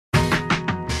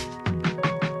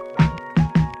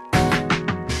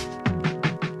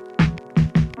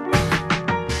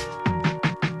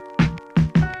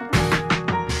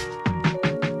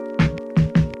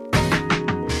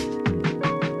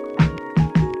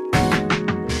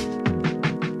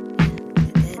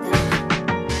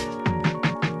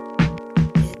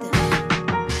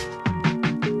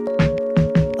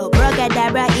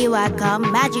you I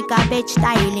come. Magic carpet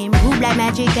styling, proof like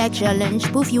magic excellence.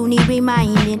 Proof you need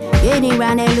reminding. Getting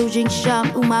round and losing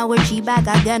some. My word, she back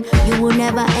again. You will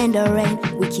never end the rain.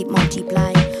 We keep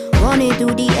multiplying. Running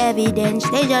through the evidence,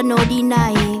 they just no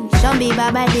denying. Some be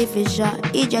by definition,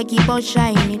 it just keep on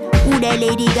shining. Who that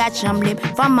lady got some lip?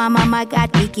 From my mama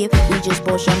got the gift. We just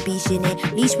pour some peace in it.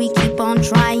 At least we keep on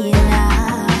trying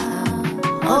now.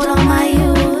 Hold on my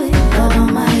youth, hold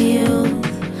on my youth.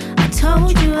 I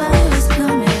told you I was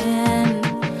coming.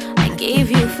 I gave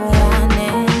you for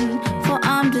warning, for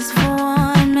I'm just for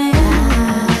one man.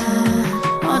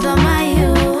 Hold on my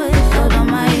youth, hold on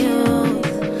my youth.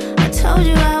 I told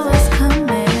you I was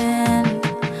coming.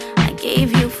 I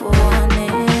gave you for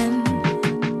warning.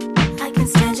 I can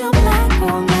stand your black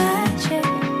hole magic.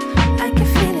 I can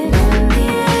feel it in the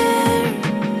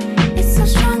air. It's so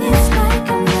strong, it's like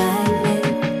a magnet.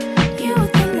 You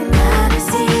would think that God is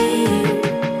here.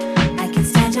 I can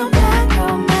stand your black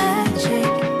hole magic.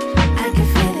 I can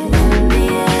feel it in the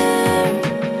air.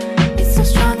 It's so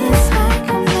strong, it's like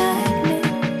a magnet.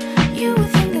 You would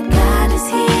think that God is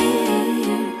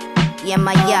here. Yeah,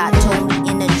 my yacht told me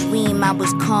in a dream I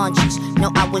was conscious.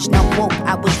 No, I was not woke,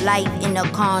 I was live in a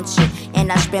concert.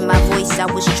 And I spread my voice, I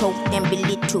was choked and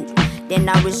belittled. Then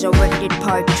I resurrected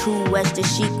part 2 as the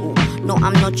sequel. No,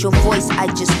 I'm not your voice, I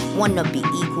just wanna be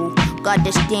equal.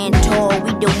 Gotta stand tall,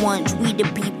 we the ones, we the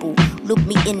people. Look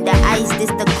me in the eyes, this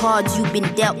the cards you've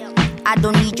been dealt. I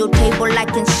don't need your table, I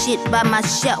can sit by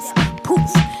myself. Poof.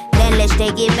 Then let's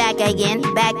take it back again,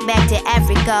 back to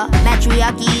Africa.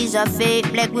 Matriarchy is a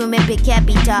fate, black women per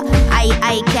capita.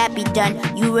 I Capitan,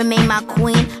 you remain my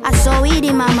queen. I saw it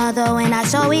in my mother and I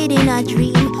saw it in a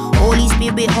dream. Holy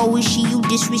Spirit, how is she? You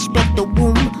disrespect the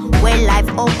womb. Where life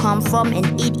all come from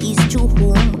and it is to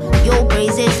whom your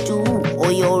praise is to,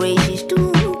 or your race is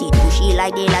to. Did pushy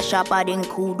like they la sharper, then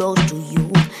kudos to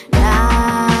you.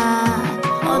 Nah,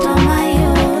 hold on my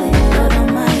youth, hold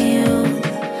on my youth.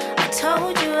 I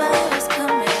told you I was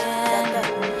coming.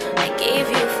 I gave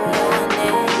you for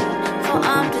warning, for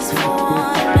I'm just for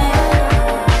one man.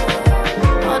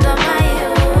 Hold on my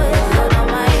youth, hold on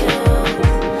my youth.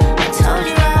 I told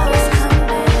you I was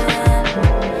coming.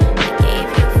 I gave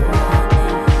you for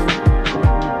warning.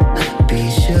 Be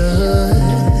sure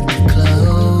to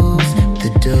close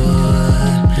the door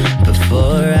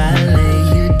before I lay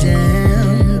you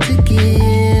down to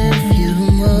give you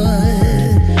more.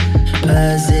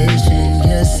 Position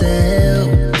yourself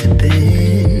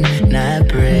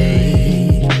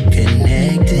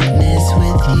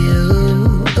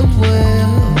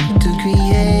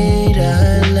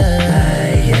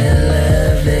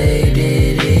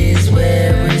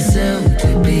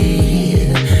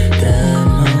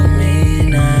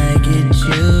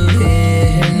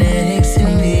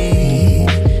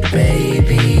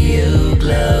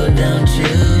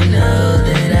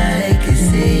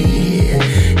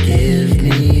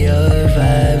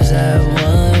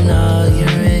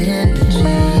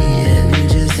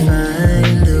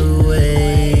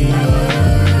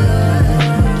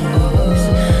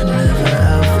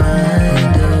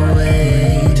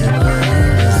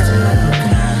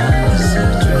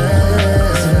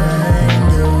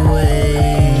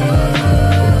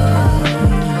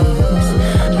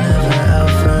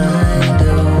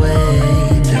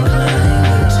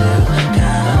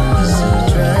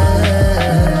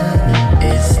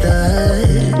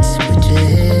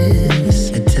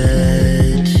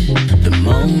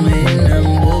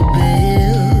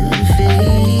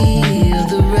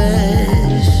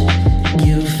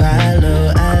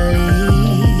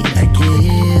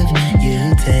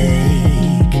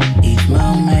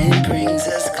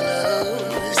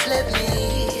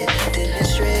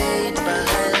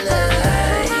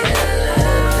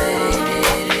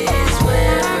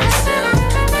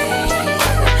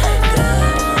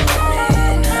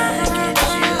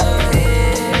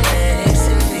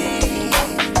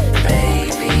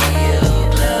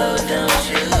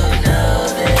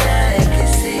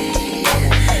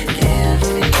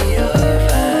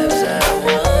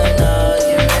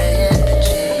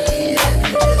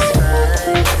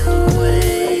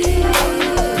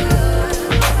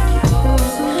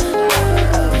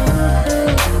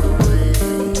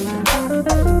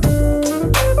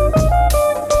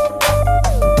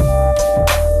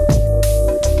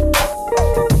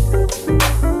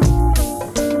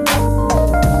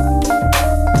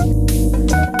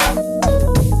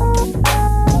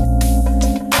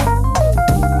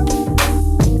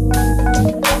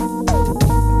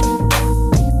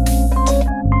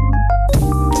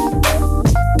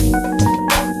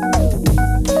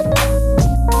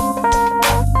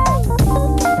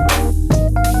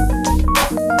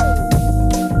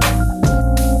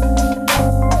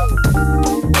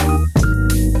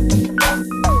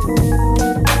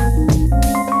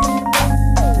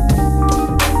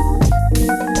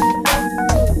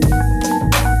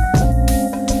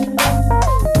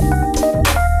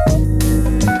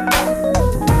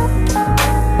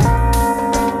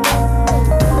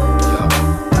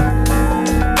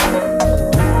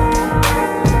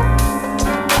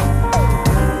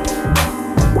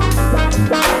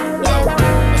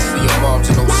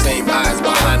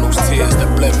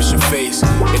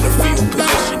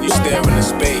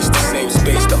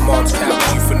moms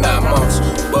carried you for 9 months.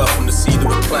 Birth from the seed of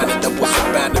a planet that was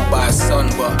abandoned by a sun,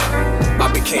 but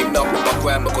I became numb when my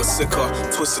grandma got sicker.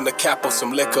 Twisting the cap on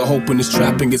some liquor, hoping this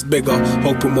trapping gets bigger.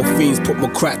 Hoping more fiends put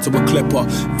more crack to a clipper.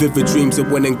 Vivid dreams of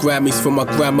winning Grammys for my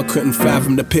grandma, couldn't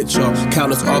fathom the picture.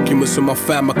 Countless arguments with my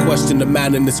fam, I question the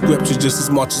man in the scripture just as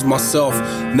much as myself.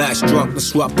 Nights drunk,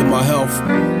 disrupting my health.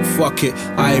 Fuck it,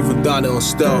 I even done it on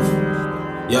stealth.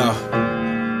 Yeah.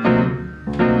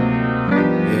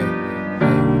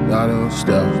 Done it on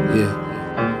stealth, yeah.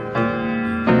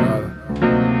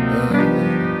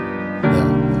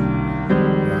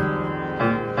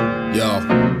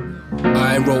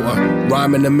 I ain't wrote a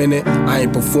rhyme in a minute, I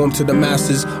ain't performed to the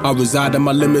masses. I reside in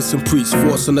my limits and preach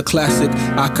force on the classic.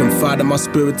 I confide in my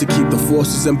spirit to keep the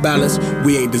forces in balance.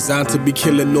 We ain't designed to be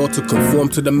killing nor to conform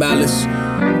to the malice.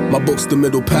 My book's the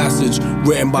middle passage,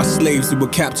 written by slaves who were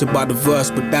captured by the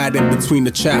verse but died in between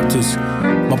the chapters.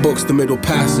 My book's the middle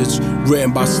passage,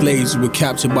 written by slaves who were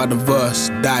captured by the verse,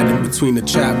 died in between the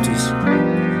chapters.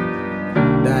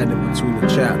 Died in between the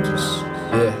chapters,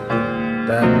 yeah.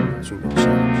 Died in between the chapters,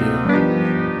 yeah.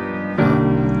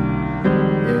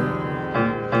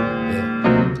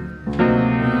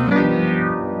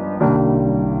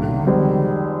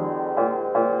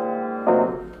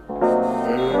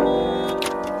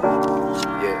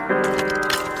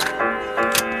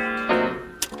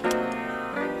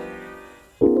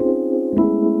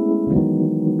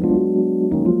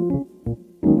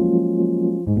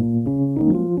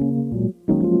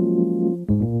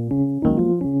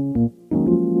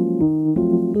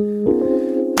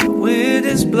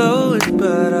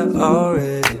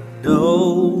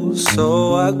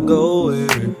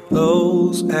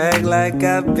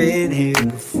 I've been here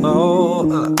before.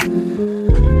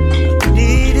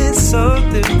 Needed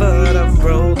something, but I'm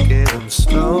broken, I'm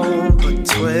slow. But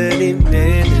 20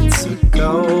 minutes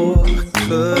ago, I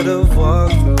could have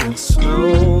walked through the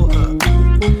snow.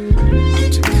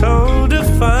 But you come to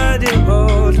find it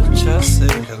all, to just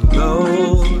say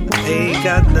hello. Ain't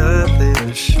got nothing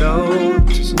to show,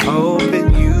 just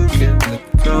hoping you can let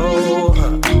go.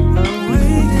 I'm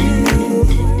waiting,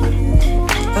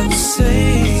 I'm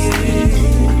saying.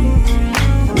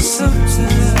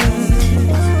 Sometimes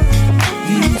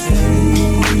you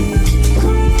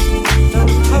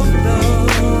don't hold on.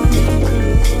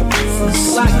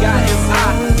 Fly guy, M.I.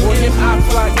 or M.I.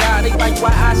 fly guy. They like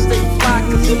why I stay fly,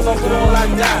 cause if I fall, I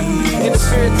die. And the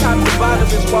fear top to bottom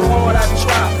is why hard I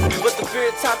try. But the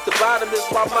fear top to bottom is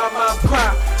why my mom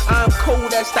cry. I'm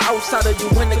cold as the outside of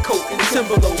your winter coat and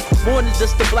Timberlow. More than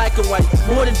just the black and white,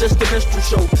 more than just the minstrel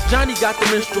show. Johnny got the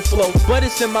minstrel flow, but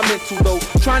it's in my mental though.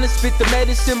 Trying to spit the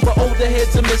medicine, but older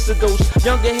heads are miss a dose.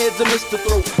 Younger heads are miss the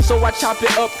throat. So I chop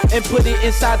it up and put it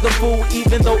inside the food,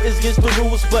 even though it's against the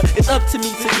rules. But it's up to me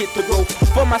to get the growth.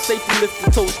 For my safety, lift the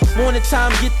toast. Morning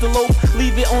time, get the loaf.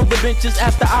 Leave it on the benches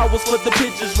after hours for the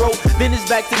pigeons roll. Then it's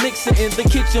back to mixing in the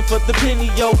kitchen for the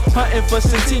penny, yo. Hunting for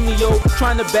Centennial.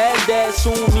 Trying to bag that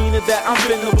soon, meaning that I'm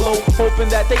finna blow. Hoping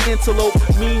that they interlope.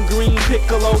 Mean green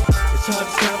piccolo. It's hard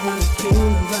to stop when it's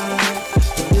feeling right,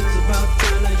 but it's about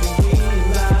time that you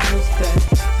realize that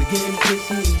the game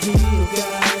isn't real,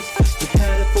 guys. You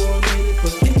had it for a minute,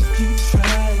 but if you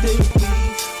try, then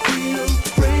we will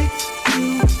break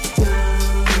you down.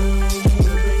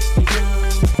 Break you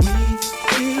down.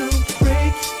 We will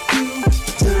break you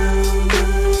down.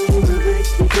 Break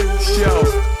you down. Yo,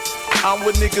 I'm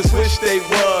what niggas wish they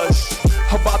was.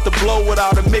 About to blow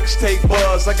without a mixtape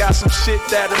buzz. I got some shit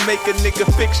that'll make a nigga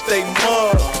fix they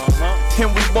mug.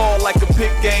 And we ball like a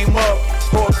pick game up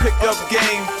or a pick-up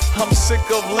game. I'm sick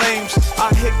of lames.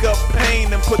 I hiccup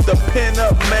pain and put the pen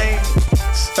up, man.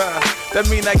 That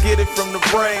mean I get it from the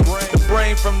brain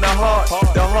from the heart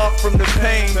from the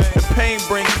pain. The pain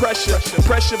bring pressure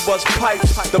bust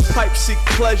pipes. The pipes seek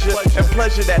pleasure, and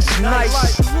pleasure that's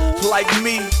nice. Like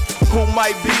me, who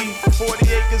might be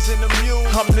 40 acres in the mule.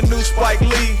 I'm the new Spike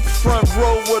Lee, front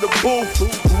row with a booth.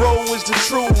 Row is the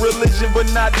true religion,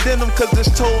 but not denim, cause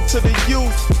it's told to the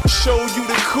youth. Show you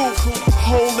the coupe,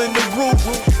 hole in the roof.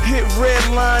 Hit red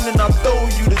line and I'll throw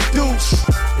you the deuce.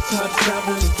 It's hard to stop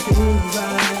when it's feeling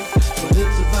right, but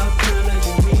it's about time that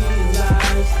you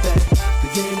realize that the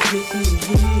game isn't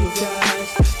real, guys.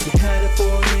 You had it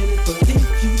for a minute, but if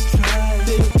you try,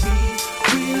 then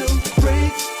we will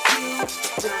break you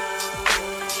down.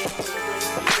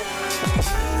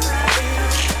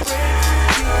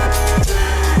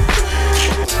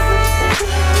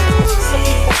 Some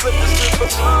people flip the script, but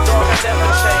me, dog, I never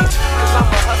change. Cause I'm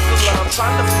a hustler, I'm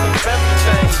trying to flip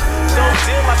everything. Don't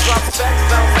deal, I drop stacks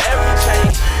down for every chain.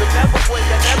 The never boy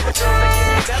that never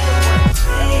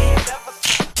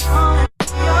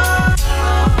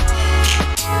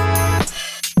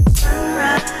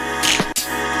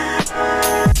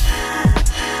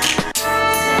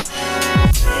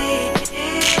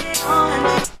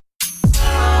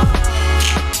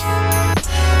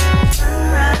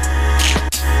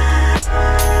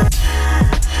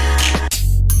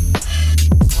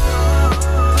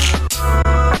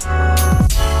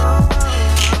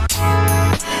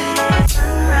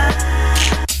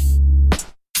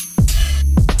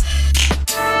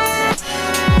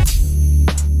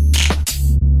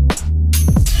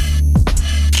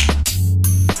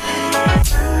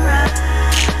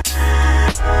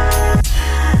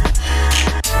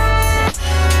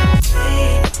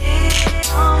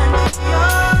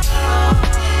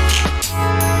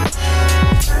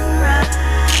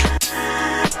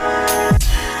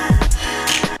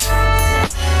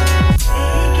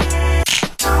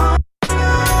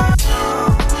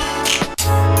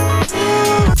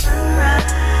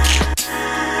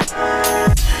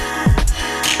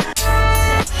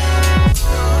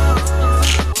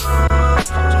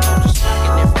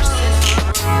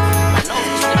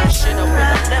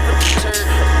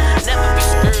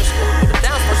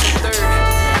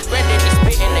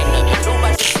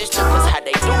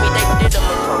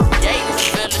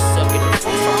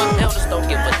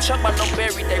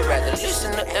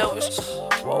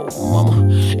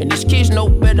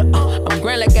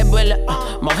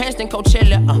umbrella. More hands than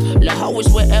Coachella. La hoe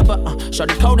is wherever.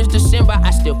 Shorty cold as December.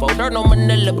 I still fold her no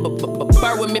Manila.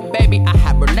 Burr with me, baby. I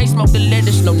hibernate, smoke the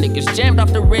lettuce. No niggas jammed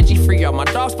off the Reggie. Free all my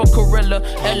dogs for Corilla.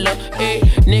 Ella,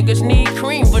 niggas need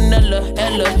cream, vanilla.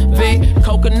 Elevate,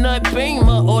 coconut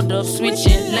beamer. Order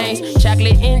switching lanes.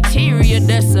 Chocolate interior,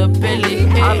 that's a belly.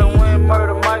 I done went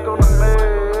murder Mike on the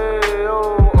mail.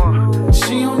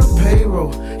 She on the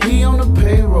payroll, he on the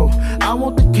payroll. I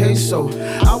want the queso,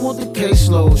 I want the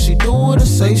caseload. She do what I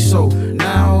say so.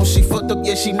 Now she fucked up,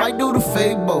 yeah, she might do the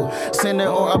fabo. Send that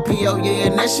RIPO, yeah,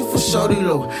 and that shit for shorty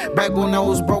low. Back when I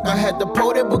was broke, I had to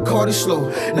pour that Bacardi slow.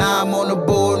 Now I'm on the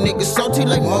board, niggas salty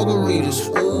like margaritas.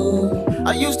 Ooh,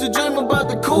 I used to dream about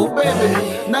the cool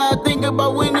baby. Now I think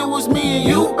about when it was me and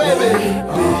you,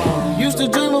 baby. Used to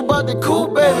dream about the cool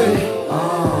baby.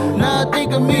 Now I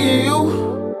think of me and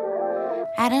you.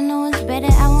 I don't know what's better,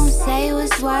 I won't say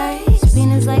what's worse.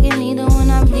 Venus like a needle when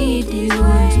I bleed these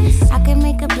words. I can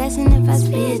make a blessing if I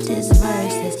split this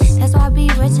verses. That's why I be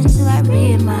rich until I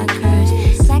read my curse.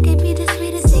 That could be the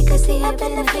sweetest secrecy up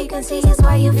in the frequency. That's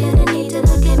why you feel the need to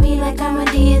look at me like I'm a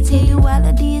deity. You all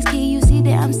a deity, you see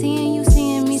that I'm seeing you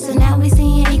seeing me. So now we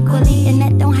seeing equally, and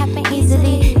that don't happen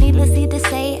easily. Needlessly to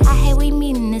say, I hate we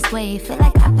meeting this way. Feel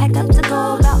like I packed up to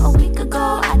go about a week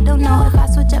ago. I don't know if I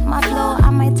switch up my flow, I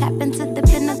might tap into the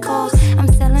pinnacles. I'm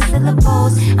selling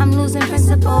syllables, I'm losing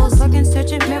principles. Looking,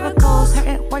 searching miracles,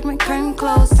 hurting workman curtain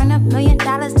clothes. Earn $1 million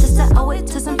just to owe it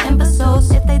to some imbeciles.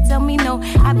 If they tell me no,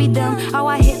 I be dumb. All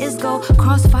I hit is go.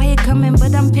 Crossfire coming,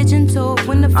 but I'm pigeon-toed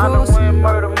when the froze. I done went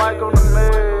murder Mike on the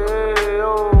mail.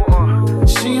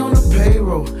 She on the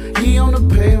payroll, he on the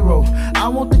payroll. I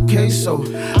want the queso,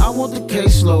 I want the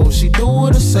caseload. She do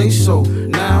what I say so.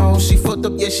 Now she fucked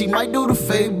up, yeah, she might do the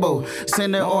fabo.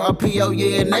 Send that RIPO,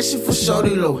 yeah, and that shit for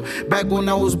shorty low. Back when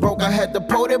I was broke, I had to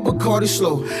pour that Bacardi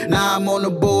slow. Now I'm on the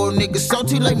board, niggas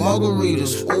salty like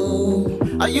margaritas. Ooh,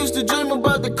 I used to dream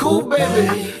about the cool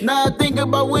baby. Now I think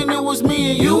about when it was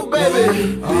me and you,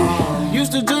 baby.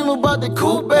 Used to dream about the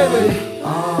cool baby.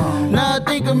 Now I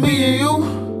think of me and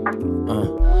you.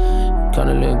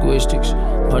 Kinda linguistics,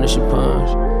 punishing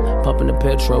puns. Pumping the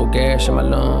petrol, gas in my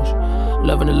lungs.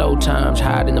 Loving the low times,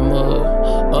 hide in the mud.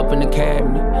 Up in the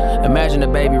cabinet. Imagine a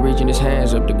baby reaching his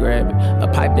hands up to grab it. A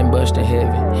pipe then bust in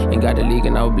heaven. Ain't got the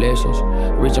leaking out blessings.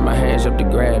 Reaching my hands up to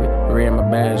grab it. Rearing my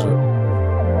bands up.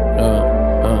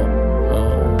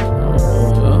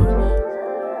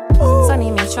 Sunny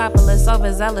metropolis,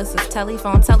 overzealous as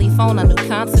telephone, a new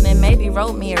continent. Maybe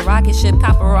wrote me a rocket ship,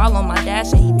 copper all on my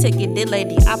dash, and he ticketed.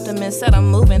 Lady Optimist said I'm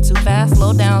moving too fast.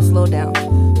 Slow down, slow down.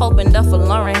 Hoping for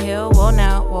Lauren Hill. Whoa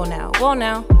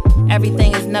now.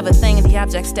 Everything is never thing, the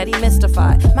object steady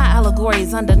mystified. My allegory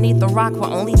is underneath the rock where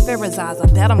only fear resides. I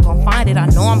bet I'm gon' find it, I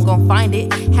know I'm gon' find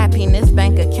it. Happiness,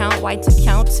 bank account, white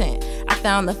accountant. I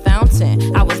found the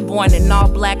fountain. I was born in all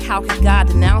black, how could God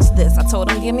denounce this? I told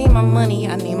him, give me my money,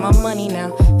 I need my money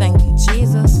now. Thank you,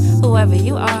 Jesus, whoever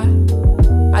you are.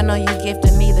 I know you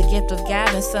gifted me the gift of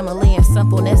gab and simile and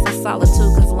simpleness and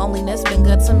solitude, cause loneliness been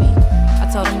good to me. I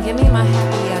told him, give me my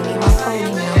happy, I need my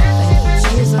holy now. Thank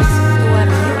you, Jesus,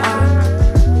 whoever you are.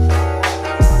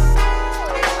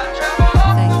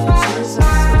 Thank you, Jesus,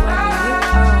 whoever you are.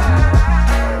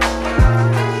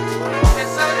 And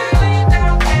suddenly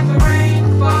down came the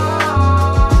rainfall,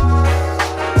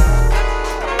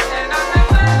 and I'm a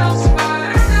little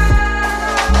spider now.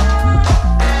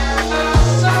 And the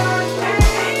sun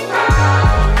came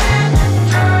out and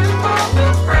dried all the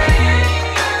rain,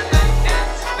 and the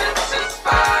intimacy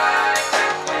spike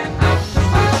that went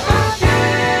up again.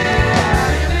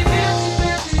 The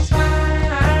intimacy spike.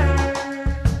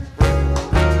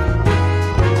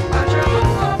 I traveled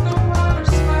above the water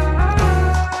spout,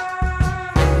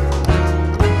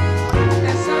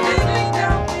 and suddenly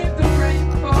down came the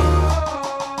rainfall,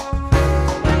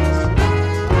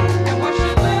 and washed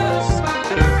your little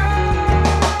spider out.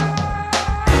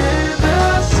 And the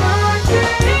sun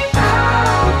came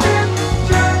out and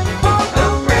dried all the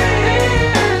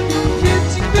rain, and the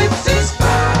itsy-bitsy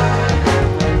spider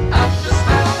went up the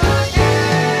spout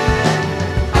again,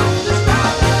 up the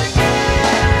spout again,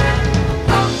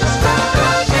 up the spout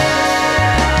again.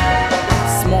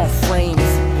 Small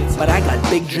frames, but I got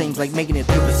big dreams, like making it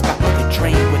through the spot like a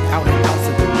train without an ounce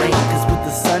of the rain. Cause with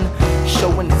the sun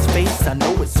showing its face, I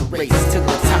know it's a race to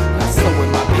the top, not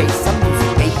slowing my pace. I'm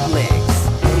using 8 legs,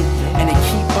 and to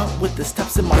keep up with the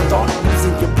steps in my thought,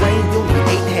 using your brain, you'll need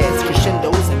 8 heads.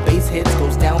 Crescendos and bass hits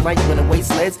goes down right when the waist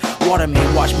sleds. Water may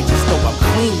wash me, just know I'm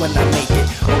clean when I make it.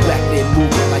 Or back there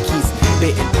moving like he's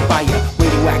bitten by a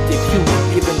radioactive human,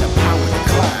 given the power to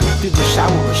climb through the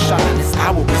shower of shine. This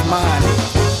hour is mine.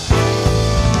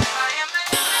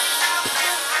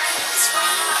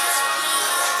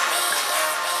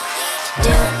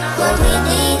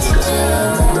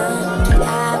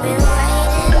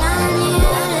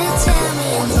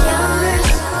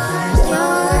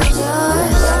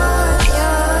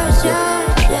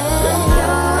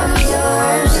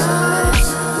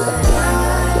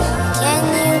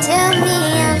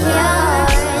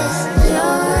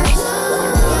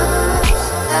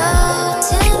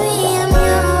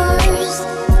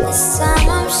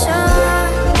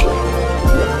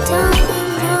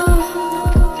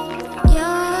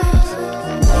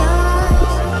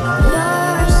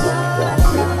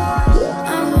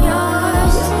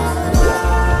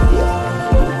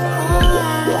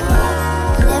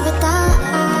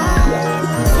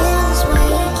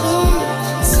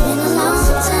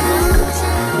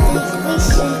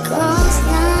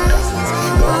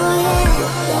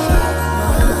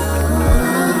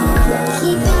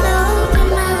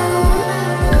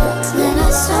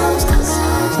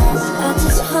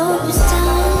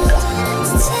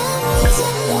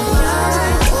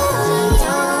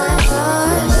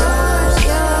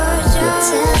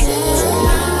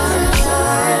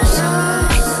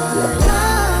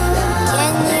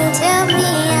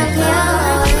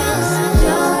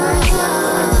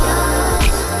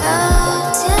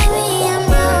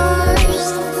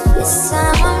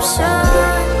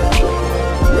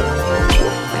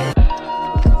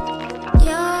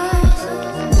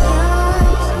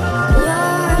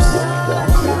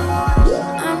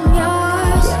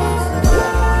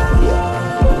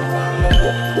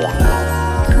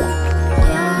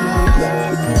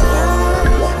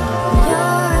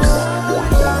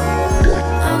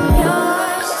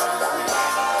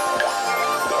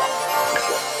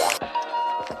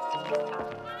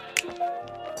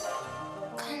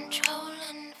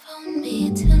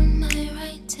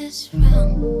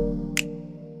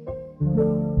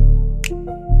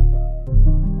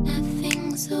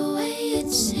 Nothing's the way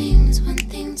it seems when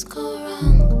things go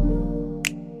wrong.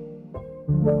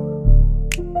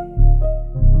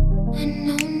 And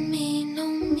know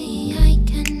me, I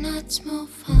cannot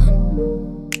move on.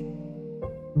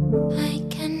 I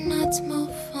cannot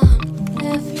move on.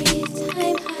 Every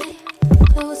time I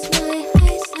close my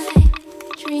eyes, I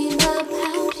dream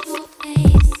about your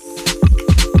face.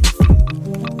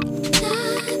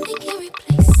 Nothing can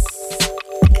replace.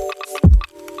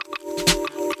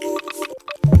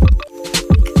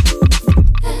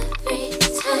 Every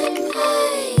time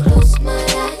I close my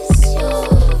eyes, your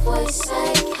voice I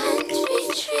can't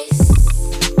retrace.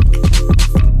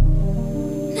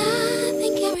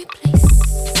 Nothing can replace.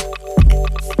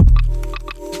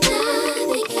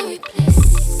 Nothing can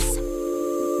replace.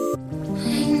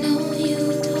 I know you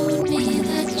told me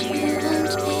that you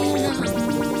won't be long.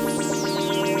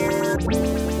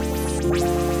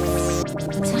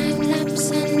 Time lapse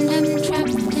and I'm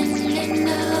trapped in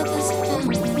another song.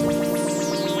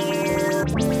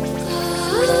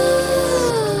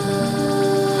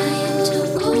 I am too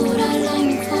cold, I long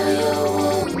for your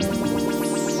warmth.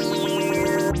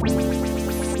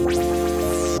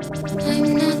 I'm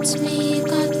not me,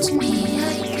 got me,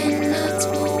 I cannot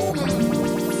move on.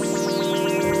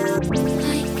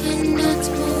 I cannot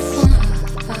move on.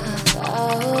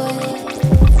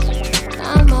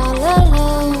 I'm all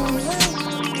alone.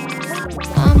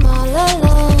 I'm all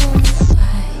alone.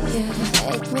 Why you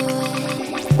take me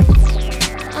away?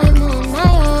 I'm on my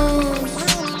own.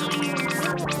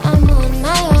 I'm on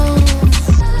my own.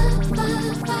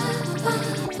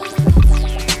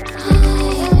 I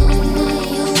am on my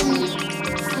own.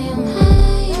 I am on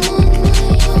my own.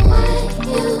 Why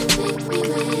you take me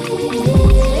away?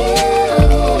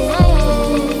 I'm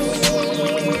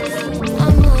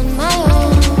on my own.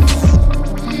 I'm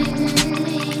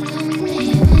only lonely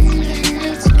when the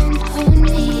nights don't hold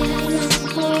me. I long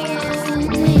for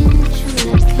only to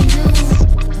let me know.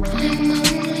 I'm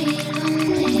only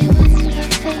lonely when the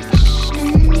affection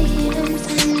me don't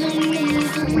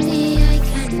lonely. I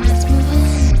cannot move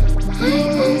on.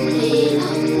 I'm only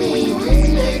lonely when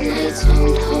the nights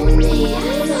don't hold me. I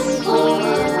long for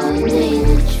only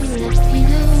to let me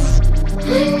know.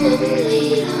 I'm only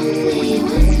lonely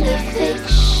when the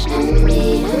affection me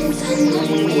don't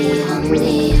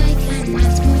lonely. I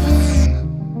cannot move on.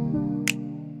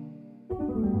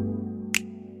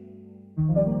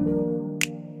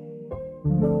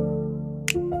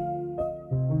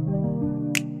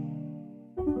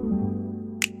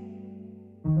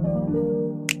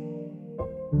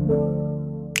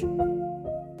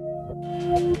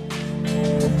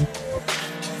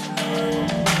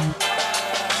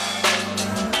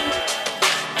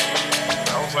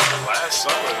 That was like the last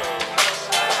summer though.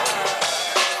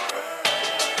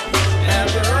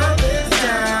 After all this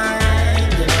time,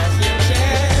 you lost your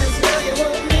chance, now you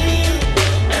want me.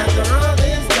 After all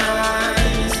this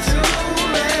time, it's too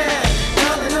late,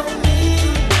 calling on me.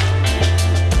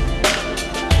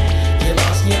 You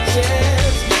lost your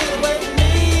chance, get away from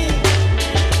me.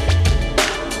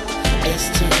 It's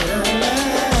too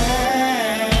late.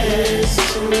 It's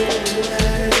too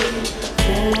late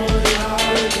for your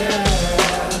girl.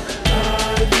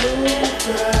 Are you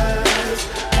pressed?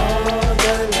 All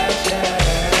the last year,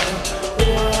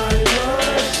 why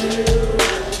must you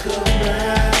come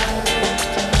back?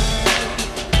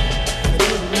 I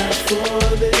didn't ask for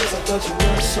this, I thought you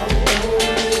were so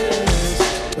honest,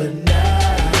 but now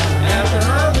after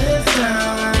all this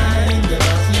time, you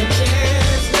lost your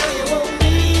chance, now you want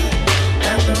me.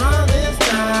 After all this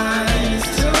time, it's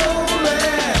too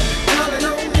late, calling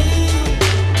on me.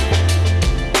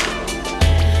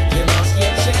 You lost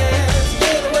your chance,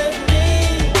 get away from me.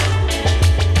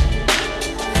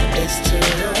 It's too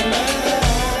late.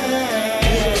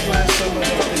 It was last summer,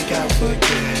 don't think I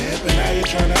forget. But now you're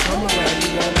trying to come around, you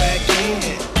want back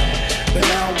in. But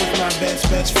now I'm with my best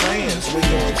friends. We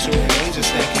going to an age of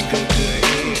stacking good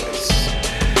years.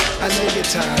 I know you're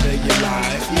tired of your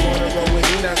life. You wanna roll with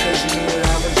me now cause you knew that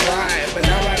I was right. But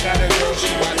now I got a girl, she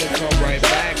about to come right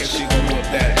back. And she gon' whip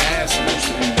that ass and used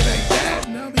to leave it like that.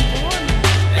 Now be born.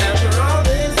 After all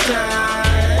this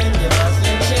time, you lost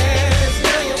your chance,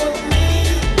 now you want me.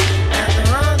 After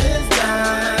all this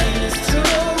time, it's too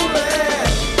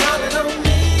late, calling on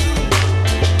me.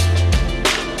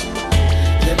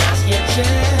 You lost your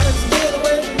chance, get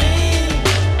away from me.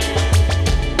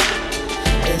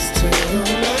 It's too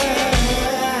late.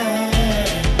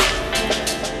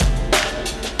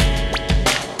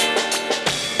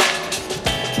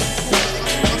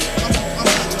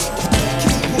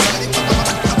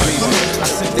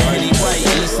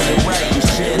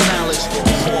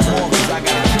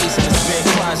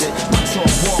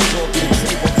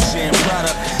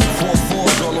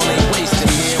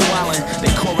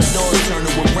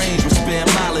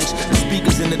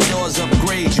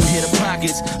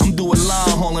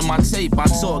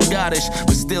 Scottish,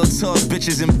 but still talk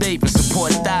bitches and babe and support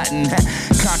that and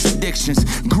contradictions.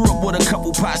 Grew up with a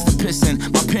couple pots to piss in.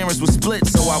 My parents were split,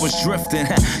 so I was drifting.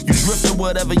 You drift to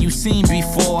whatever you seen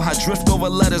before. I drift over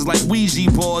letters like Ouija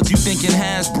boards. You thinking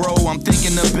Hasbro, I'm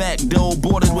thinking the back door,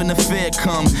 boarded when the fair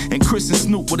come. And Chris and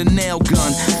Snoop with a nail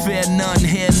gun. Fear none,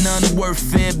 hear none, worth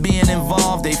fear being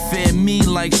involved. They fear me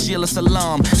like Sheila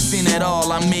Salam. Seen it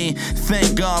all, I mean,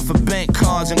 thank God for bank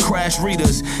cards and crash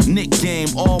readers. Nick game,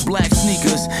 all black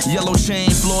sneakers, yellow chain,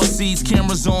 floor seats,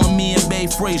 cameras on me and Bay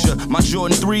Frazier. My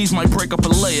Jordan 3s might break up a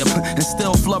layup and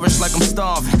still flourish like I'm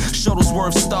starving.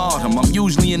 Shuttlesworth stardom, I'm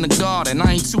usually in the garden.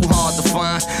 I ain't too hard to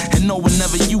find, and know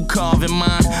whenever you carve in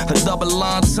mine. A double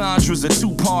entendre's a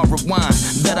two-part rewind.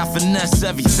 Bet I finesse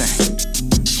everything.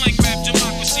 Slang rap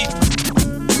democracy.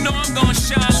 You know I'm gonna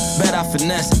shine. Bet I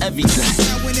finesse everything.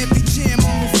 Now in every jam,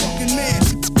 I'm a fucking man.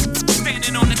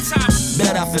 Standing on the top.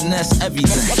 Bet I finesse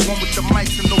everything. One with the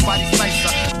mics and nobody's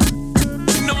nicer.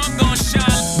 You know I'm gonna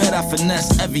shine. Bet I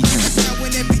finesse everything. Now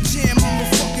in every jam, I'm a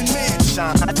fucking man.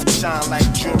 Shine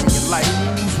like jewelry and light.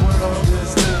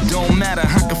 Don't matter,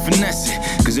 I can finesse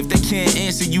it. Cause if they can't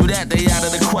answer you that, they out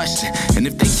of the question. And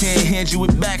if they can't hand you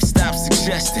it back, stop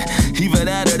suggesting. Either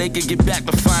that or they could get back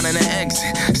to finding an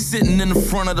exit. Sitting in the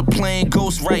front of the plane,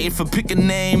 ghost writing for pick a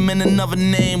name and another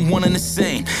name, one and the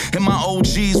same. And my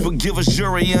OGs would give us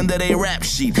jury under their rap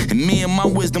sheet. And me and my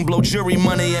wisdom blow jury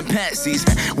money at Patsy's.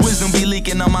 Wisdom be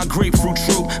leaking on my grapefruit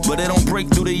true, but it don't break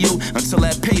through to you until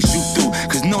that pace you through.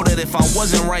 Cause know that if I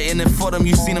wasn't writing it for them,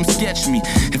 you seen them sketch me.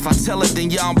 If I tell it,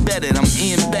 then y'all bet it. I'm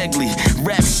Ian Begley.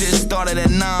 Rap shit started at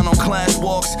 9 on class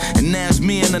walks, and now it's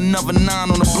me and another 9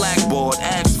 on the blackboard.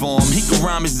 Ask for him, he can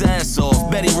rhyme his ass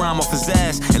off. Betty rhyme off his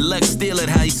ass, and Lex steal it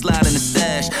how he slide in the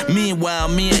stash. Meanwhile,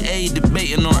 me and A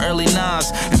debating on early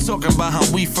Nas and talking about how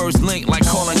we first linked like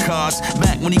calling cards.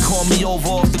 Back when he called me over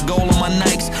off the goal on my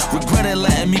Nikes. Regretted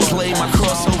letting me play, my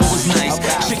crossover was nice.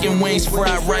 Chicken wings,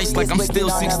 fried rice like I'm still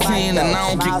 16, and I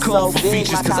don't get called for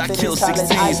features cause I kill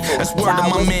 16s. That's word to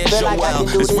my man Joel.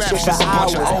 This rap shit's a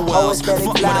bunch of OLs. Fuck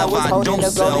whatever I don't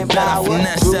sell, bet I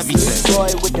finesse everything.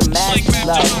 With the master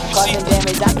flow, causing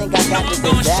damage, I think I got the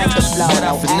disaster flow. Bet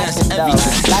I finesse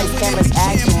everything. Lights, cameras,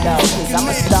 action though, cause I'm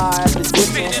a star of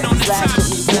position. Flash with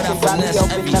me vision, probably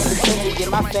open up attention. Get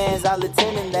my fans all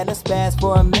attending, let them spaz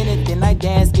for a minute, then I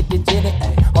dance, get the jitting.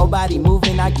 Whole body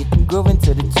moving, I get them grooving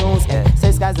to the tunes.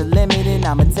 Say sky's the limit and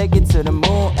I'ma take it to the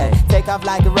moon. Take off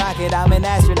like a rocket, I'm an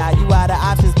astronaut. You out of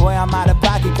options, boy, I'm out of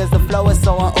pocket. Cause the flow is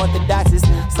so unorthodox, it's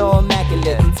so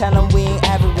immaculate. Tell them we ain't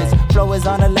average. Flow is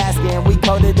on Alaska and we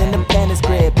coded in the pen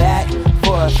script. Back,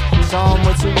 forth, show them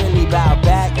what you really bout.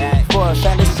 Back, forth,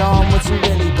 fellas, show them what you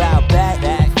really bout. Back,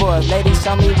 forth, ladies,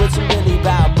 show me what you really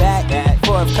bout. Back,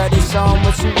 forth, Curtis, show them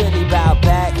what you really bout.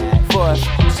 Back, forth,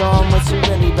 show them what you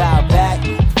really bout. Back,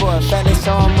 forth, fellas,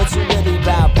 show them what you really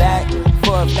bout. Back,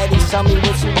 forth, ladies, show me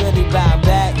what you really bout.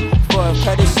 Back, forth,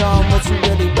 Curtis, show them what you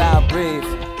really bout. Breathe.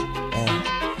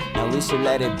 Now we should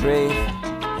let it breathe.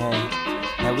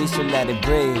 Now we should let it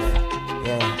breathe.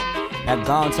 Now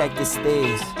go and take the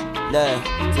steez. Look,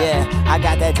 I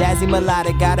got that jazzy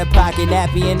melodic, got a pocket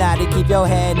nappy and out to keep your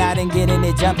head nodding, getting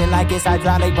it jumping like it's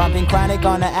hydraulic, bumping chronic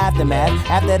on the aftermath.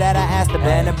 After that, I asked the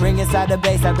band to bring inside the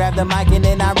bass. I grab the mic and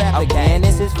then I rap again.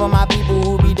 This is for my people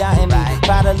who be doubting me.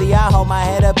 Proudly, I hold my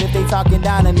head up if they talking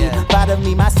down to me. Proud of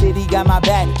me, my city got my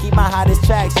back. Keep my hottest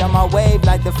tracks on my wave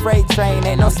like the freight train.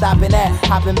 Ain't no stopping that.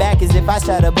 Hopping back as if I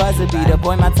shut a buzzer beater.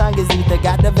 Boy, my tongue is ether.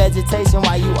 Got the vegetation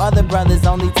while you other brothers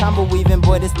only tumbleweaving.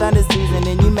 Boy, this thunder season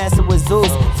and you messing with Zeus.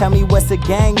 Tell me what's a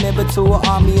gang member to an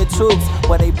army of troops?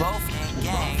 Well, they both ain't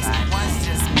gangs. One's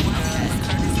just me.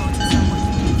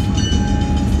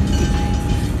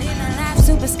 Living life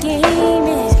super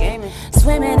scheming,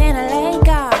 swimming in a lake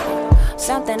of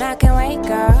something I can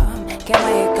wake up.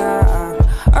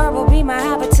 Herb will be my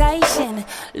habitation.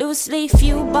 Loosely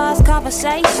few bars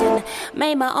conversation.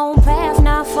 Made my own path,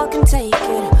 now fucking take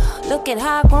it. Look at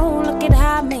how I grown, look at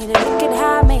how I made it, look at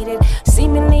how I made it.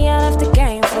 Seemingly I left the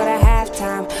game for the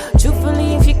halftime.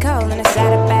 Truthfully, if you're cold and it's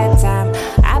at a bad time,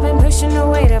 I've been pushing the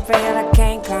weight up a hill I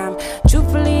can't climb.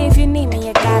 Truthfully, if you need me,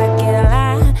 you gotta get a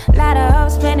line. Ladder up,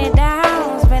 spin it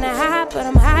down, spin it high, but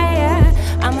I'm higher,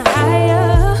 I'm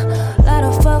higher. Lot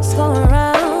of fucks going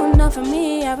around, not for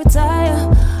me, I retire.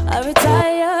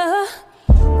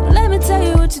 Let me tell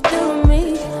you what you do to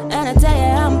me, and I tell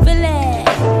you how I'm feeling.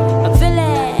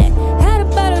 Had a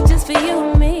bottle just for you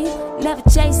and me. Never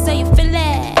chase, so you feel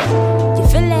it.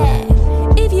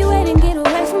 If you wait and get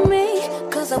away from me,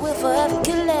 cause I will forever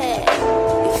kill it.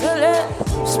 You feel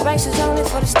it? Space is only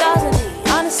for the stars in me.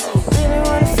 Honestly, really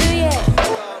wanna feel it.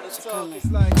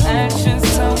 Actions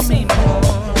tell me more.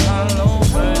 I know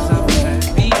words I've heard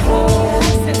before.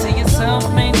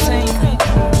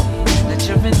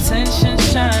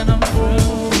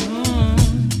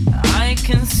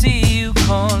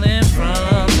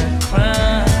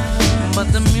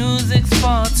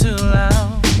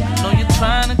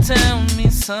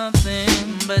 something,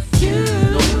 but you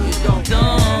don't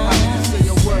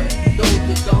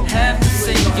have to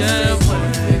say your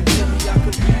word.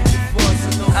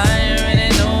 I already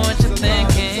know what you're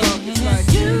thinking.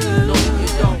 You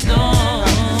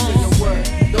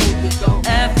don't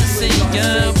have to say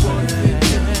your word.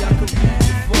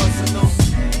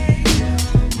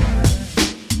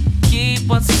 Keep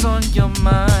what's on your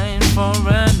mind for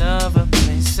another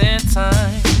place and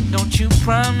time. Don't you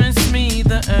promise me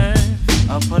the earth.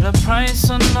 I'll put a price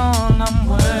on all I'm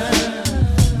worth.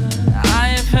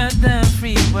 I've heard them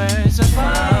free words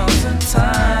 1,000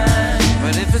 times,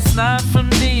 but if it's not from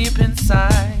deep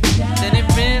inside, then it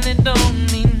really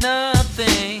don't mean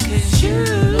nothing. 'Cause you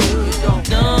don't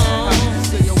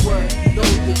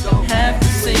have to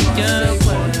say your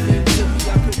word.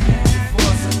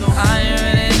 I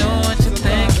already know what you're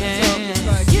thinking.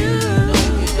 You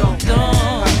don't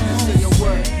have to say your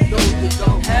word.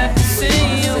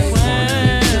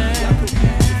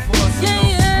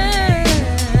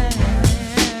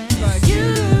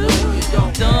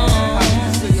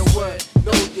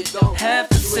 Have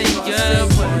to say your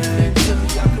word.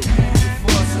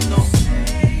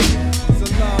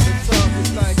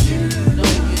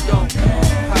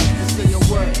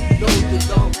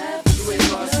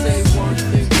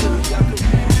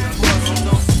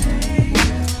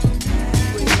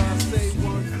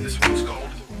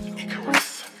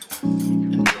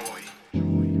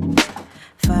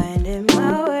 Finding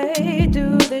my way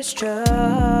through this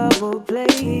troubled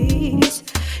place.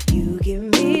 You give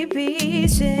me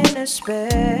peace in a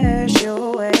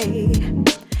special way.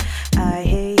 I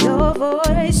hear your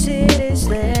voice, it is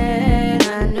then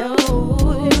I know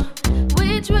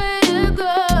which way to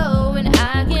go when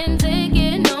I can't take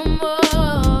it no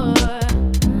more.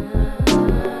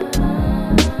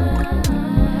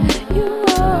 You're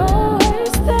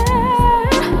always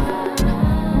there.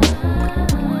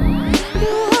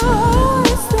 You're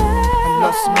always there.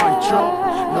 Lost my job,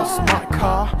 lost my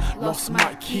car, lost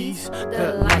my keys, the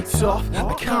lights off.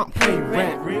 I can't pay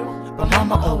rent, but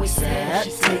mama always said,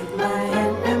 take my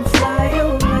hand and fly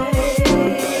away.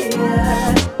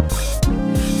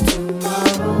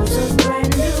 Tomorrow's a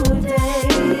brand new day.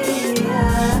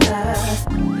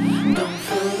 Don't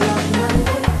fill up my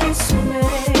with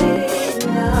dismay.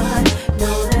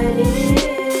 Know that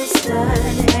it's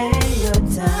done and your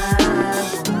time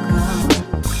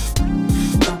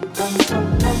will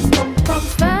come.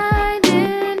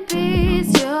 Finding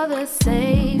peace, you're the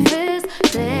safest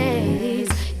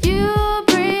place. You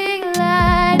bring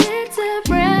light into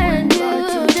brand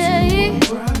new day.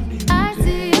 I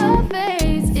see your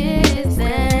face, it's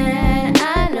then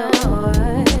I know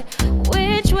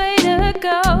which way to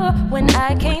go when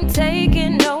I can't take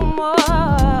it no more.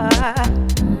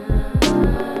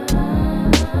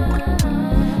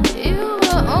 You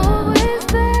were always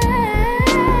there.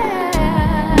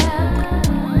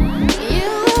 You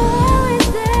were always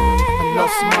there.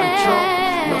 lost my job,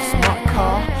 lost my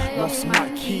car, lost my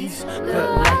keys, the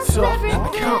lights off. I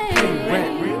can't pay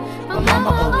rent, but mama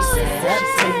always said,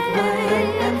 take my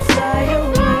hand and fly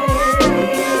away.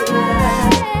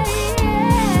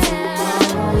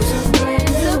 Tomorrow's a brand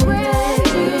new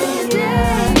day.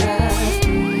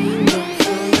 Don't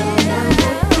feel like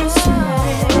this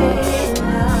way.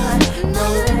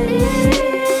 Know that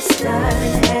it's done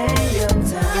and your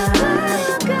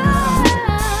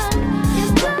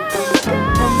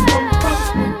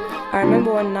I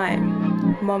remember one night,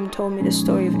 Mom told me the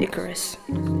story of Icarus.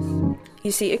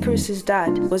 You see, Icarus's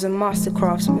dad was a master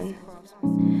craftsman,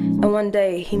 and one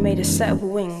day he made a set of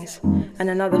wings and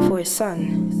another for his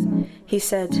son. He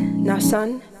said, "Now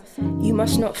son, you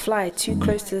must not fly too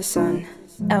close to the sun,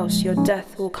 else your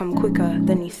death will come quicker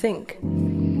than you think."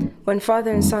 When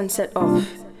father and son set off,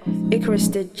 Icarus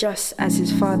did just as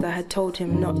his father had told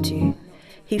him not to.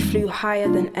 He flew higher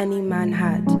than any man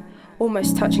had,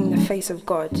 almost touching the face of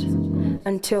God,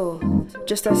 until,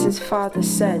 just as his father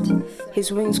said,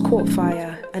 his wings caught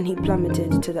fire and he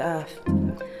plummeted to the earth.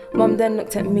 Mom then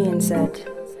looked at me and said,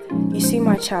 "You see,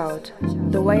 my child,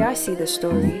 the way I see the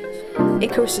story,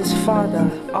 Icarus's father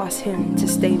asked him to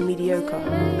stay mediocre,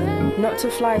 not to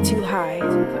fly too high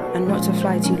and not to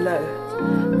fly too low.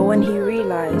 But when he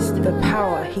realized the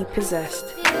power he possessed,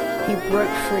 he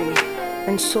broke free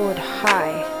and soared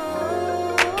high,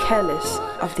 careless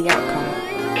of the outcome.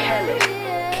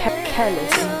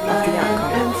 Careless of the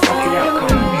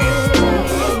outcome.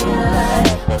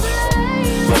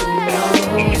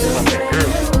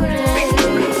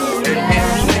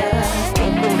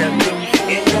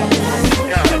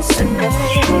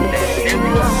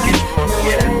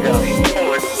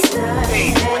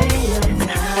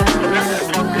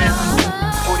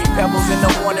 Pebbles in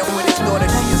the morning when it's daughter,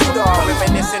 she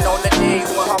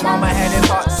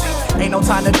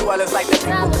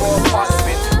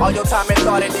all your time and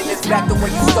thought, and then it's back to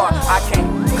where you start. I can't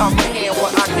comprehend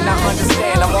what I cannot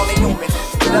understand. I'm only human,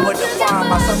 never define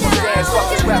my circumstance. Fuck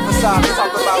this rap facade,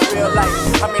 talk about real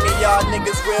life. How many of y'all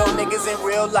niggas real niggas in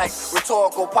real life?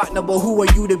 Rhetorical partner, but who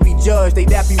are you to be judged? They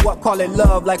dap you up, call it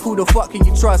love, like who the fuck can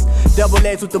you trust? Double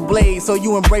edged with the blade, so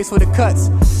you embrace for the cuts.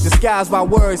 Disguised by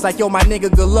words, like yo my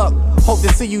nigga good luck. Hope to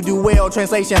see you do well,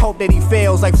 translation hope that he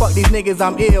fails. Like fuck these niggas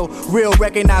I'm ill, real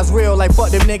recognize real. Like fuck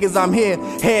them niggas I'm here,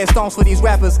 headstones for these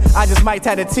rappers. I just might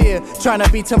tad a tear, trying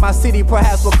to be to my city,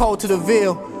 perhaps we're cold to the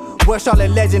Ville. West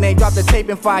Charlotte legend ain't dropped a tape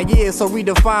in 5 years, so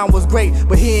redefine was great,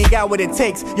 but he ain't got what it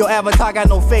takes. Your avatar got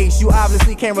no face, you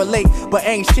obviously can't relate, but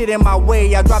ain't shit in my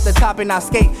way. I drop the top and I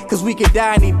skate, cause we could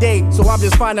die any day, so I'm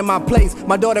just finding my place.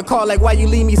 My daughter called like, why you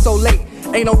leave me so late?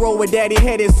 Ain't no road where daddy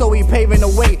headed, so he paving the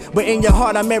way. But in your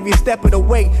heart, I'm every step of the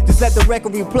way. Just let the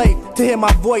record replay to hear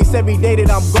my voice every day that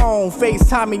I'm gone.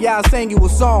 FaceTime me, yeah, I sang you a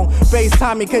song.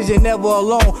 FaceTime me, cause you're never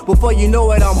alone. Before you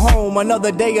know it, I'm home.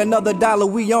 Another day, another dollar,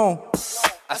 we on.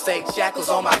 I say shackles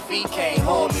on my feet can't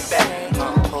hold me back.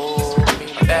 Hold me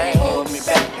back, hold me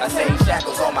back. I say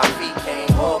shackles on my feet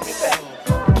can't hold me back.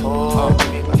 Hold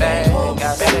me back, hold me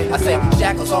back. I say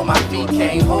shackles on my feet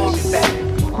can't hold me back.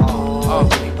 Hold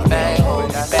me back, hold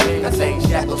me back. I say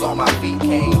shackles on my feet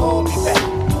can't hold me back.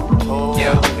 Hold me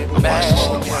back,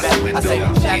 hold me back. I say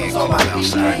shackles on my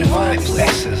feet can't hold me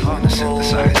back. Hold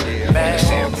me back,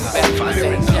 hold me back. I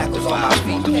say shackles on my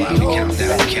feet can't hold me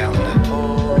back.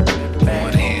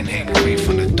 One hand hanging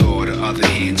from the door, the other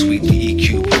hand tweak the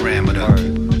EQ parameter.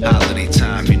 Holiday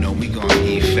time, you know we gon'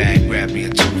 eat fat. Grab me a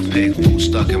toothpick, food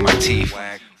stuck in my teeth.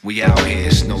 We out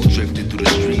here, snow drifting through the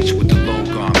streets with the low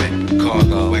garment,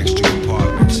 cargo, extra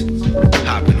compartments.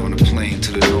 Hopping on a plane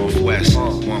to the northwest,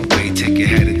 one way ticket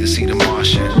headed to see the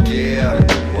Martian. Yeah,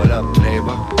 what up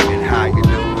neighbor, and how you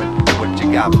doing? What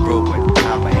you got brewing?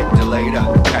 I'ma hit you later,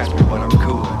 ask me what I'm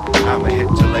coolin'. I'ma hit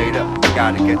you later,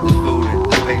 gotta get the food in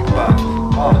the paper.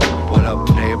 What up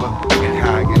neighbor, and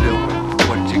how you doing?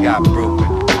 What you got brewing?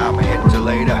 I'ma hit you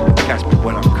later, catch me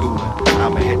when I'm coolin'.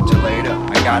 I'ma hit you later,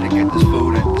 I gotta get this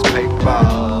food in this paper.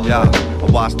 Yeah, I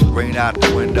watch the rain out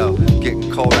the window,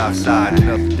 getting cold outside.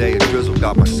 Another day of drizzle,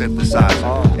 got my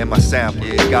synthesizer and my sample.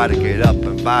 Gotta get up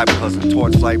and vibe, cause the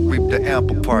torchlight reap the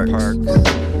ample perks.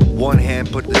 One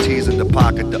hand put the teas in the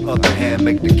pocket, the other hand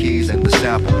make the keys and the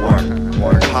sample work.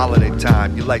 Holiday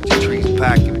time, you like your trees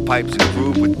packing pipes and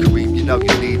groove with Kareem, you know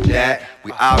you need that.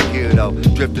 We out here though,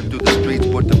 drifting through the streets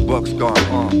with the books gone.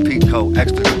 Pico,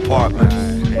 extra compartments.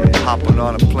 Hopping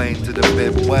on a plane to the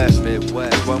Midwest.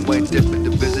 One way dipping to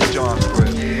visit John's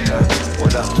crib.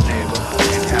 What up neighbor,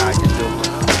 and how you doing?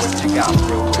 What you got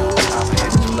brewing? I'ma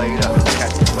hit you later,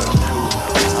 catch me when I'm cool.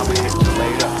 I'ma hit you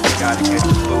later, gotta get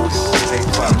the food in the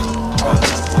paper.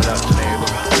 What up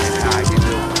neighbor, and how you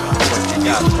doing? What you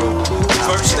got brewing?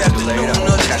 First afternoon of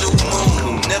the new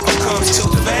moon never comes too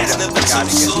fast, never too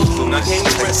soon. I can't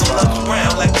express I'm left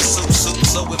around like a soup,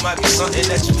 so it might be something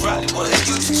that you probably wasn't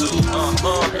used to.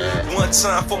 One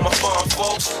time for my farm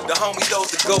folks, the homie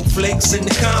those the goat flakes in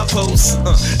the compost.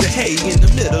 The hay in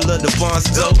the middle of the barn's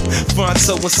dope,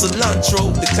 Fronto and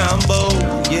cilantro, the combo.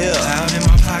 Yeah, out in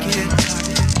my pocket,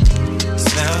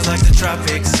 smells like the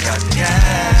tropics. Got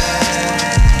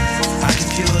gas, I can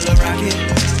fuel a rocket.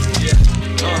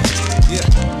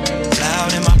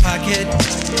 Loud in my pocket,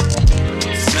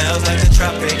 smells like the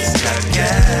tropics. Got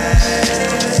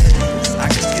gas, I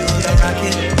can fuel the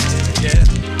rocket.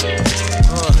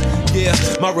 Yeah,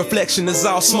 my reflection is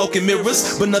all smoke and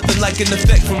mirrors, but nothing like an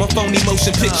effect from a phony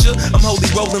motion picture. I'm holy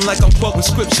rolling like I'm quoting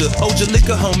scripture. Hold your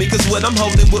liquor, homie, cause what I'm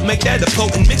holding would make that a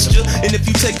potent mixture. And if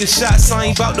you take the shots, I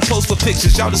ain't bout to post for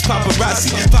pictures. Y'all just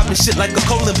paparazzi, popping shit like a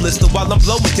colon blister while I'm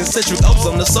blowing concentric oaks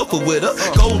on the sofa with her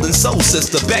golden soul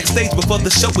sister. Backstage before the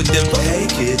show in Denver. Hey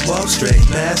kid, walk straight,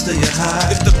 master your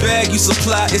high. If the bag you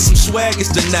supply is some swag,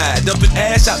 it's denied. Dumping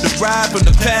ash out the ride from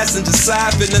the passenger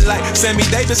side, feeling like Sammy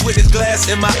Davis with his glass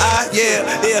in my eye. Yeah,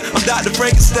 I'm Dr.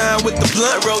 Frankenstein with the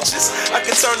blunt roaches. I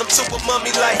can turn them to a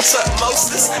mummy like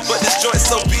Tutmosis, but this joint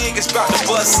so big it's about to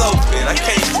bust open. I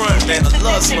can't front, man, I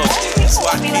love smoking, so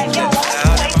I keep that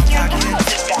out in my pocket.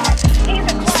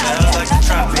 Smells like the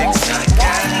tropics.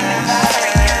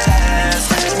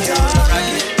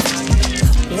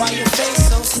 Why your face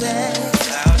so sad?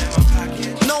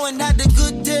 Knowing that the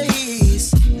good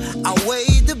days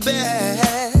outweigh the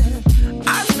bad.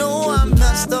 I know I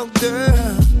messed up,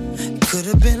 girl. Could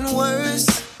have been worse.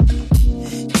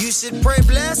 You should pray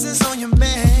blessings on your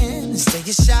man instead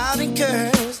of shouting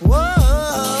curse. Whoa,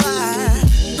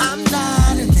 I'm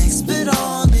not an expert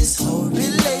on this whole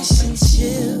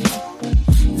relationship.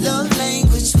 Love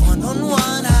language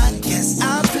one-on-one, I guess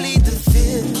I plead the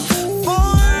fifth.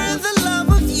 For the love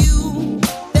of you,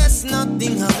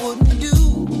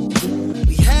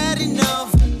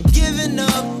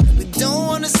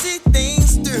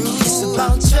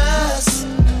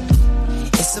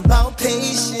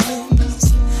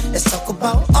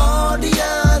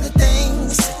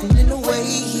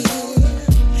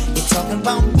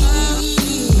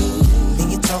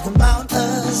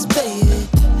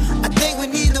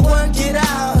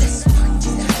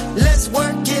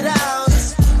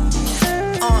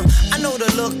 know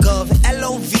the look of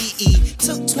L-O-V-E.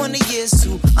 Took 20 years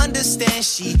to understand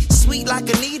she sweet like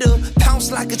Anita,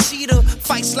 pounce like a cheetah,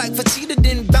 fights like Fatita,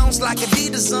 then bounce like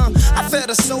Adidas. I fed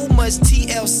her so much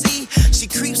TLC, she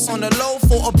creeps on the low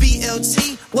for a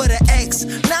BLT with an X.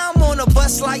 Now I'm on a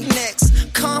bus like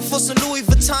next. Con for some Louis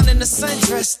Vuitton in the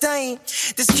sundress. Dang,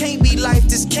 this can't be life,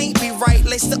 this can't be right.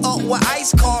 Laced her up with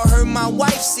ice, call her my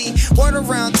wife. See, word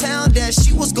around town that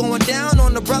she was going down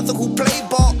on the brother who played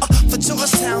ball for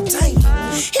Georgetown. Dang,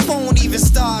 he won't even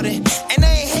start it. And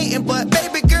I ain't hating, but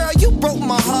baby girl, you broke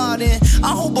my heart. And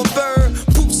I hope a bird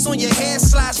poops on your head,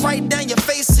 slides right down your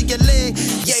face to your leg.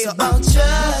 Yeah, it's about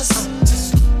trust.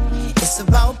 It's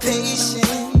about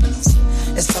patience.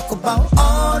 Let's talk about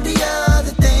all the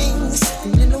other things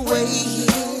in the way here.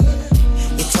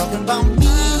 You're talking about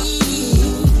me,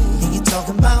 and you're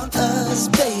talking about us,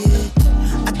 baby.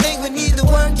 I think we need to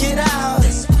work it out.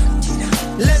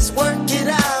 Let's work it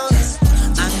out.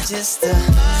 I'm just a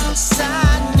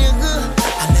side nigga.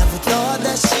 I never thought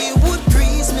that she would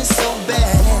please me so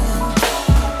bad.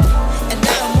 And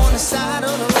now I'm on the side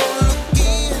of the road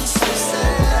looking so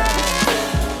sad.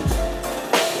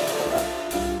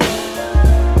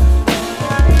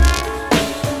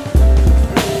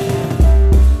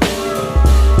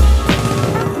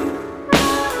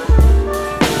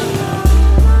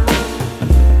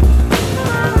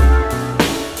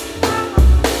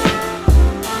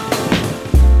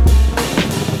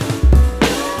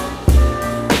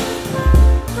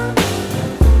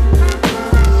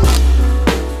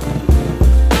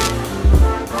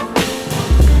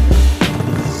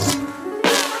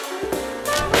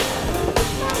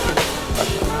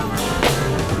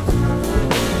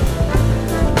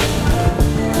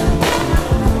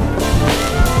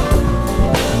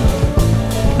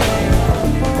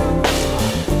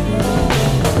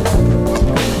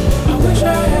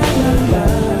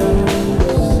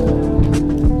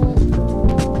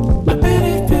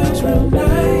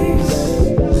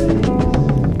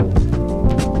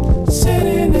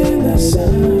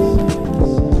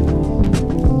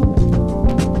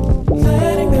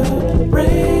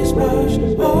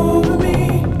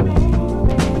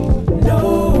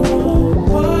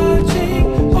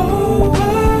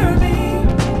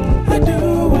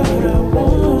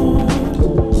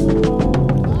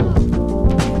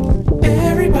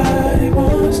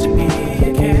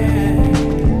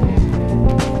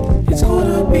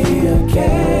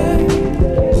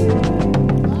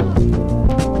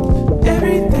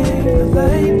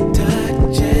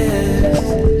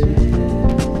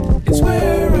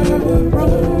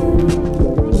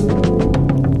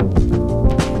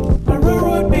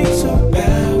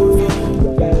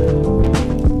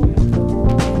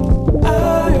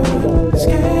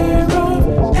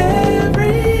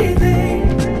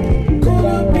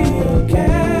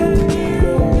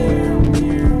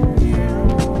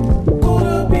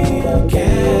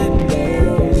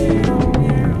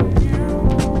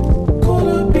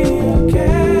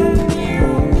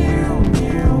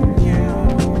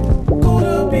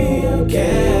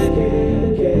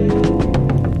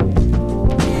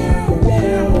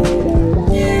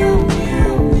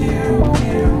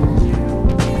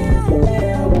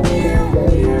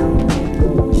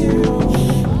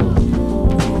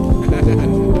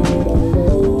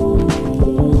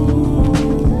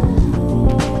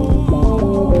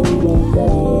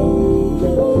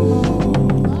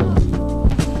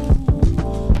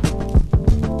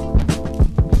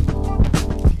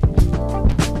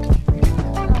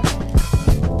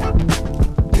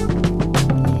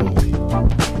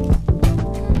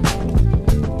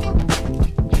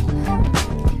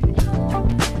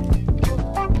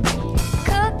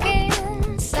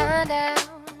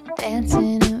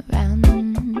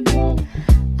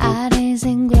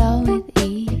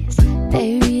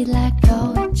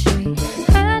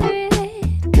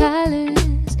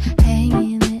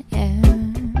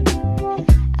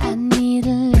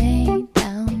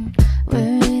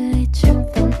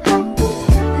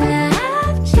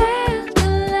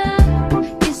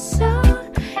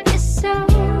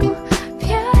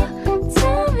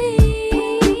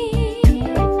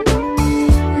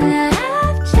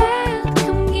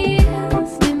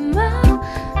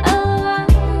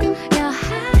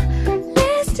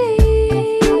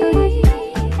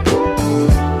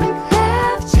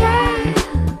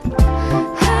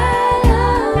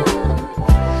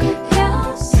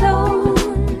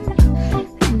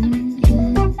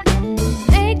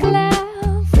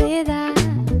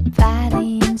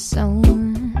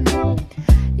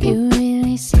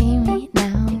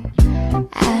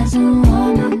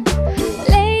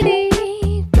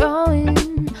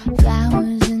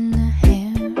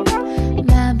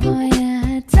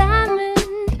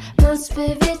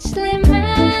 bezpiewieczny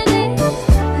many.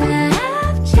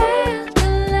 Love child,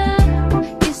 love,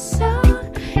 you're so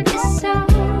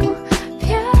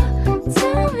pure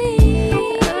to me.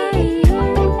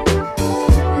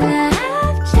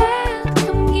 Love child,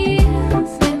 come give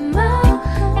me more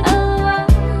of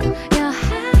your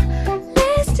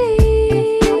honesty.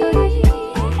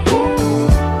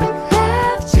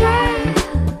 Love child,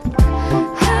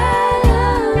 I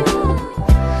love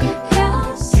your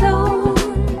soul.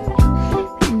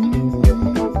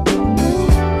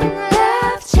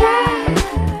 Love child,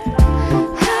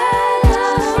 I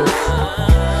love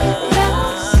your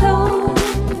soul.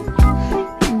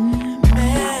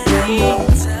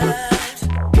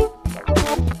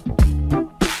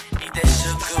 Need that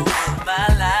sugar in my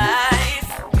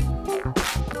life,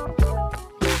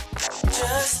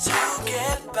 just to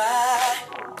get by.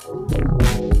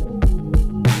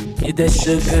 Need that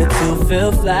sugar to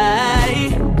feel fly.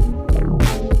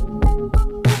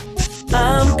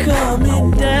 I'm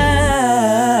coming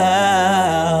down.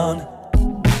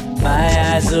 My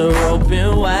eyes are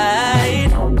open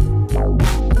wide.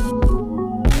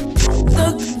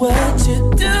 Look what you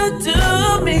do to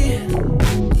me.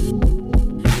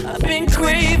 I've been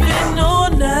craving all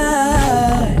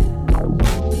night.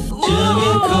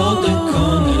 Sugarcoat the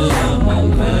corners of my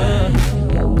mind.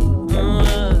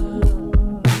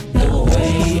 The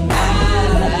way I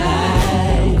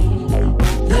like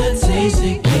the taste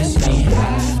that gets me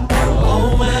high.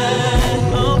 Oh my,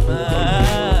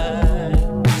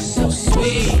 so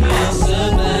sweet and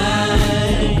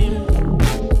sublime.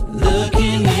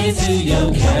 Looking into your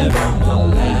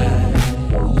caramel eyes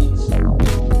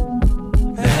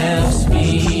helps me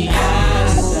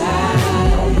outside.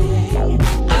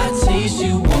 I taste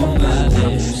you on my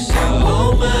lips, so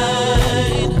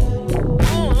mine.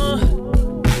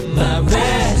 My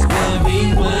raspberry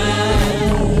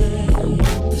wine,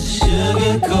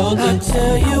 sugarcoat. I'll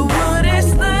tell you what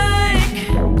it's like.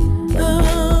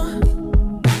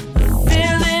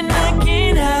 Feeling I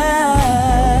can't hide.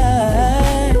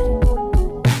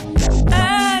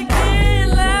 I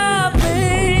can't lie,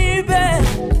 baby.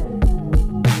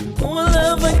 Oh,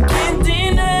 love I can't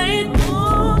deny.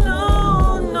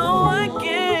 Oh no, I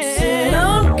can't. Said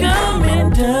I'm coming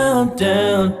down,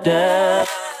 down, down.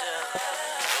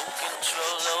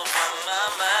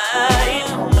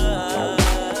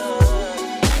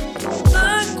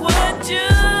 Look what you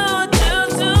do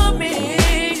to me.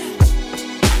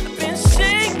 I've been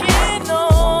shaking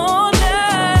all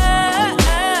night.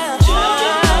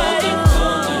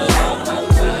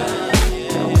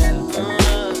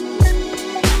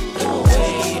 The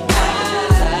way I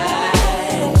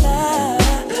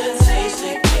like the taste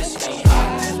that gets me high.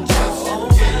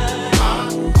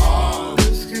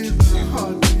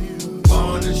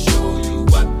 Wanna show you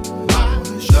what my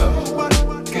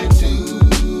love can do.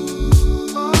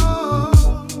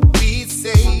 We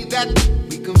say that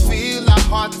we can fill our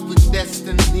hearts with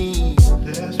destiny.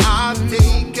 I'll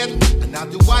take it and I'll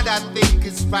do what I think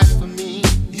is right for me.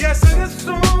 Yes, it is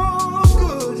so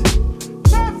good.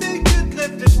 Nothing could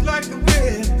lift it like the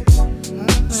wind.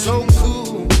 So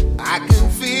cool, I can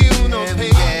feel no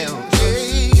pain.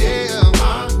 Yeah.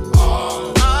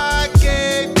 I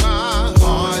gave my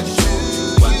heart to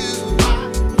you.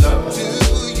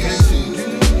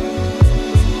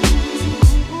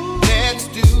 Let's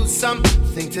do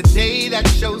something today that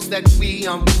shows that we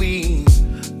are we.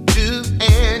 Do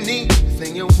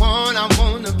anything you want, I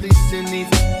wanna please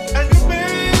anything. And you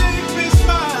make me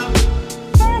smile.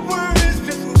 My worries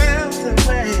just melt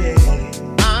away.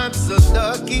 I'm so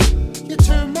lucky you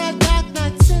turned my dark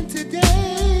nights into day.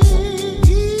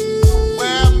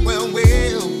 Well,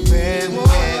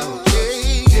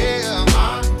 yeah.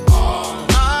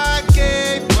 I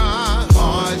gave my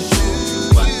heart to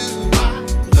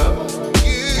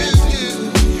you.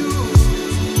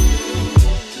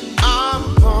 I'm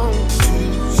born to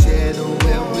share the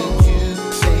well with you,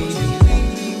 baby.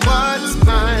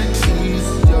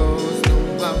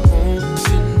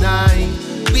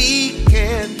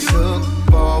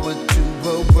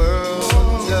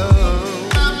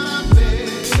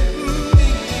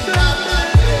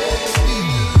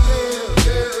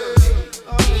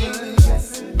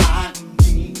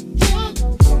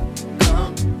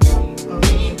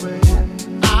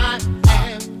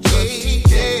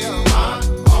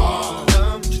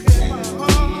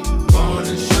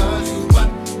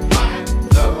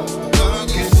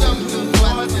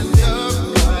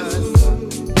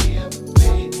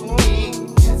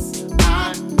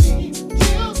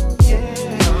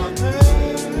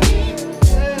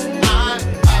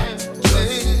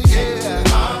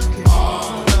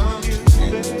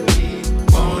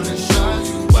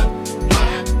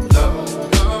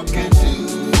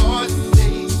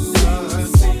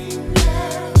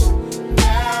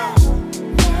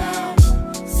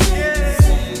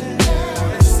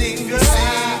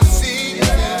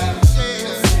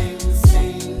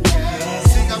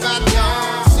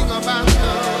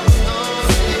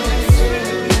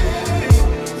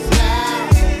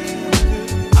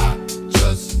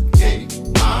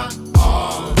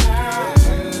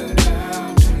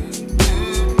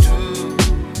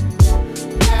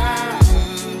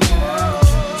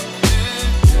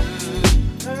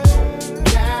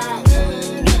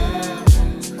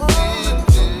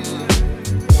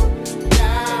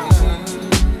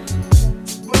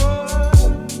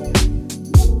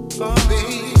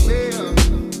 baby.